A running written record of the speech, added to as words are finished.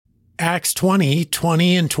Acts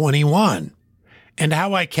 20:20 and 21. And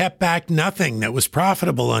how I kept back nothing that was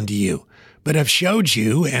profitable unto you, but have showed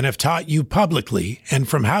you and have taught you publicly and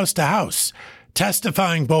from house to house,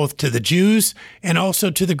 testifying both to the Jews and also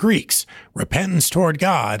to the Greeks, repentance toward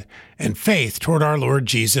God and faith toward our Lord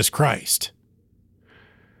Jesus Christ.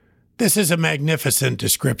 This is a magnificent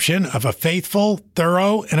description of a faithful,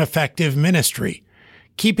 thorough, and effective ministry.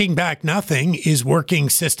 Keeping back nothing is working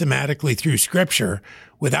systematically through Scripture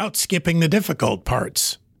without skipping the difficult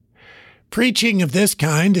parts. Preaching of this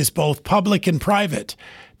kind is both public and private,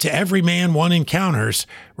 to every man one encounters,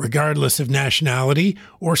 regardless of nationality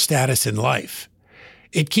or status in life.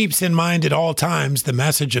 It keeps in mind at all times the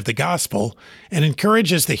message of the gospel and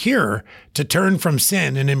encourages the hearer to turn from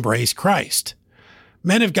sin and embrace Christ.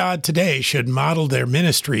 Men of God today should model their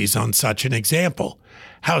ministries on such an example.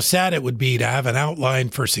 How sad it would be to have an outline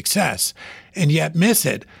for success and yet miss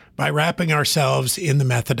it by wrapping ourselves in the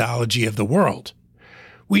methodology of the world.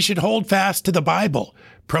 We should hold fast to the Bible,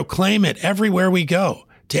 proclaim it everywhere we go,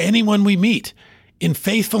 to anyone we meet, in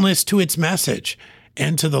faithfulness to its message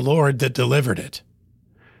and to the Lord that delivered it.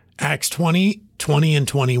 Acts 20:20 and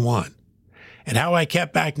 21. And how I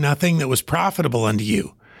kept back nothing that was profitable unto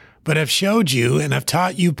you, but have showed you and have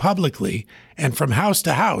taught you publicly and from house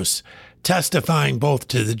to house, testifying both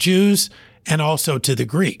to the Jews and also to the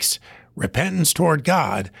Greeks, repentance toward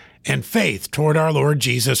God and faith toward our Lord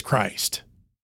Jesus Christ.